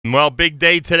Well, big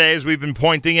day today, as we've been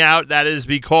pointing out. That is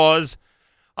because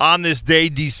on this day,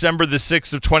 December the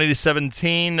 6th of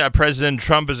 2017, President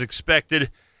Trump is expected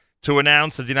to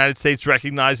announce that the United States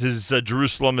recognizes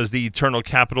Jerusalem as the eternal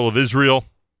capital of Israel.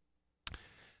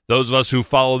 Those of us who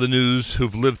follow the news,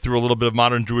 who've lived through a little bit of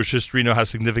modern Jewish history, know how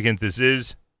significant this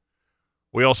is.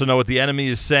 We also know what the enemy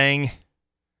is saying.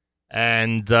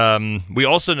 And we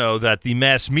also know that the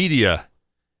mass media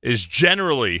is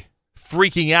generally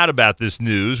freaking out about this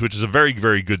news, which is a very,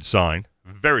 very good sign.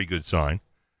 Very good sign.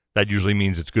 That usually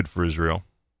means it's good for Israel.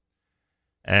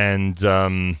 And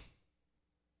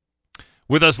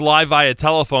with us live via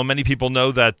telephone, many people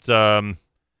know that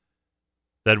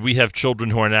that we have children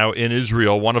who are now in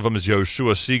Israel. One of them is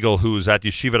Yoshua Siegel, who is at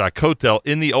Yeshivat HaKotel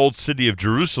in the old city of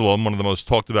Jerusalem, one of the most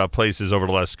talked about places over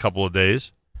the last couple of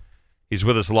days. He's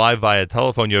with us live via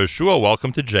telephone. Yoshua,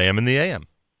 welcome to JM in the AM.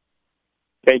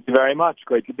 Thank you very much.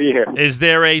 Great to be here. Is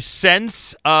there a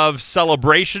sense of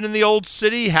celebration in the old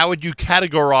city? How would you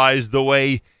categorize the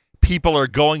way people are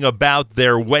going about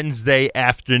their Wednesday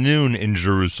afternoon in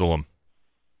Jerusalem?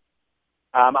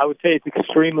 I would say it's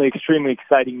extremely, extremely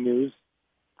exciting news.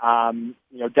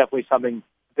 Definitely something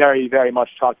very, very much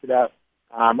talked about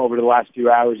over the last few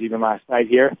hours, even last night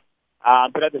here.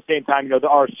 But at the same time, there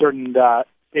are certain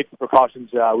safety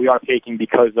precautions we are taking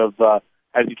because of,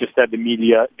 as you just said, the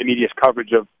media's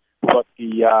coverage of what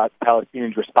the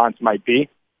Palestinians' response might be.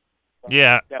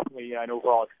 Yeah, definitely an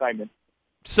overall excitement.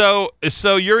 So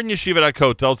you're in Yeshivat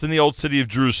HaKotel. It's in the old city of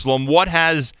Jerusalem. What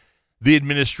has the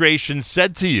administration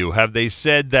said to you? Have they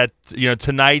said that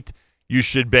tonight you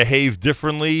should behave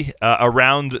differently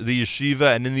around the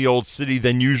yeshiva and in the old city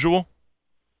than usual?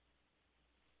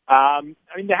 They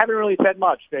haven't really said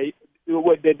much. Their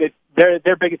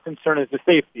biggest concern is the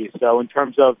safety. So in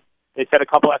terms of, they said a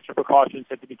couple extra precautions,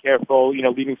 said to be careful,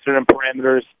 leaving certain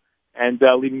parameters and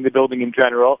leaving the building in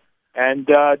general. And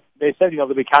they said,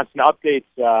 there'll be constant updates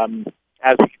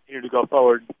as we continue to go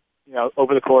forward,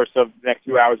 over the course of the next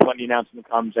few hours when the announcement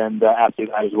comes and after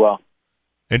that as well.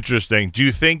 Interesting. Do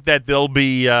you think that there'll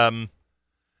be? Do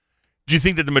you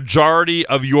think that the majority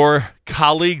of your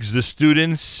colleagues, the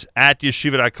students at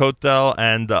Yeshivat HaKotel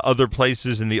and other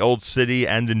places in the Old City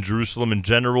and in Jerusalem in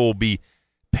general, will be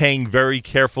paying very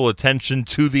careful attention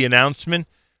to the announcement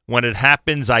when it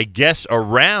happens? I guess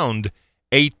around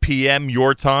 8 p.m.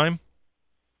 your time.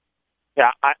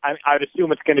 Yeah, I would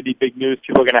assume it's going to be big news.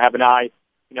 People are going to have an eye,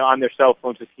 on their cell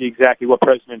phones to see exactly what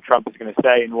President Trump is going to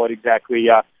say and what exactly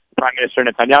Prime Minister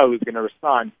Netanyahu is going to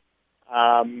respond.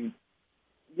 I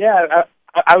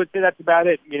would say that's about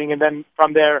it. And then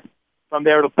from there,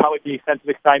 it'll probably be a sense of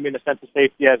excitement, a sense of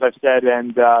safety, as I've said,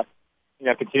 and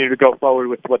continue to go forward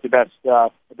with what the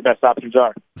best options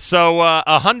are. So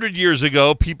 100 years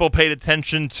ago, people paid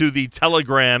attention to the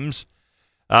telegrams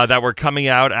that were coming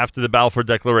out after the Balfour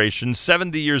Declaration.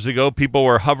 70 years ago, people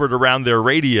were hovered around their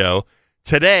radio.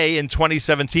 Today, in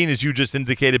 2017, as you just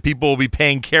indicated, people will be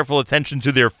paying careful attention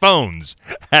to their phones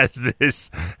as this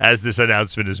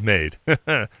announcement is made.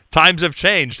 Times have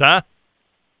changed, huh?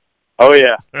 Oh,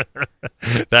 yeah.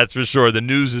 That's for sure. The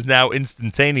news is now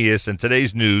instantaneous, and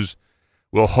today's news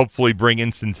will hopefully bring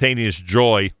instantaneous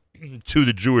joy to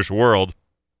the Jewish world.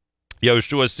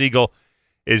 Yoshua Siegel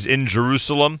is in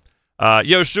Jerusalem.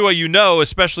 Yoshua,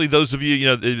 especially those of you,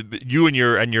 you and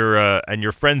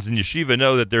your friends in yeshiva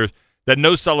know that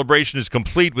no celebration is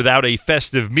complete without a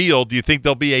festive meal. Do you think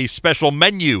there'll be a special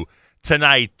menu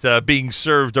tonight being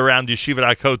served around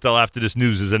Yeshivat HaKotel after this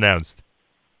news is announced?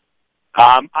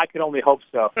 I can only hope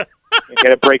so.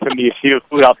 Get a break from the yeshiva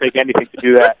food. I'll take anything to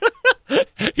do that.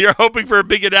 You're hoping for a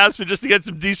big announcement just to get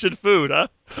some decent food, huh?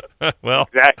 Well,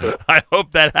 exactly. I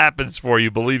hope that happens for you,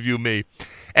 believe you me.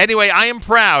 Anyway, I am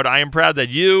proud. I am proud that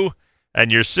you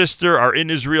and your sister are in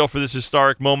Israel for this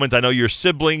historic moment. I know your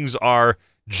siblings are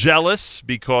jealous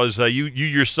because you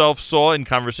yourself saw in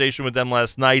conversation with them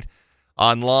last night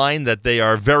online that they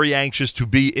are very anxious to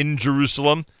be in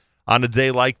Jerusalem on a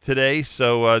day like today.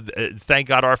 So thank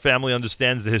God our family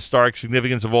understands the historic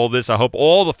significance of all this. I hope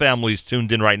all the families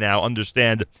tuned in right now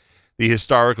understand the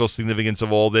historical significance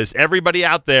of all this. Everybody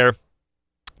out there,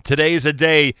 today is a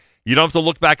day you don't have to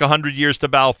look back 100 years to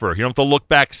Balfour. You don't have to look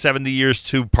back 70 years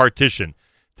to partition.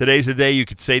 Today's a day you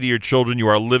could say to your children you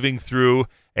are living through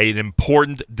an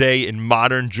important day in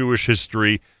modern Jewish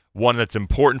history, one that's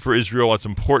important for Israel, that's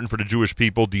important for the Jewish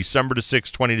people. December the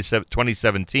 6th,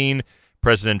 2017,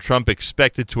 President Trump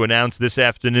expected to announce this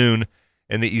afternoon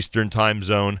in the Eastern time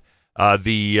zone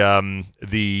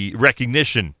the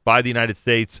recognition by the United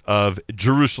States of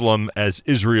Jerusalem as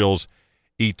Israel's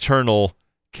eternal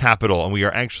capital. And we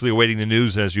are actually awaiting the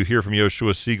news, and as you hear from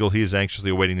Yoshua Siegel, he is anxiously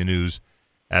awaiting the news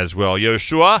as well.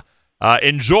 Yoshua,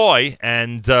 enjoy,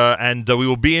 and we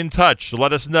will be in touch. So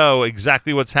let us know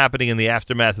exactly what's happening in the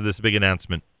aftermath of this big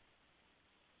announcement.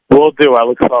 Will do. I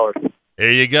look forward.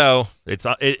 There you go.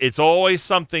 It's always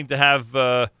something to have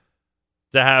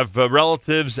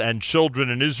relatives and children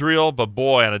in Israel, but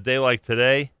boy, on a day like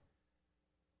today,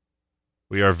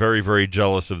 we are very, very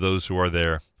jealous of those who are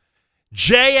there.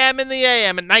 JM in the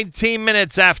AM at 19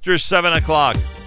 minutes after 7 o'clock.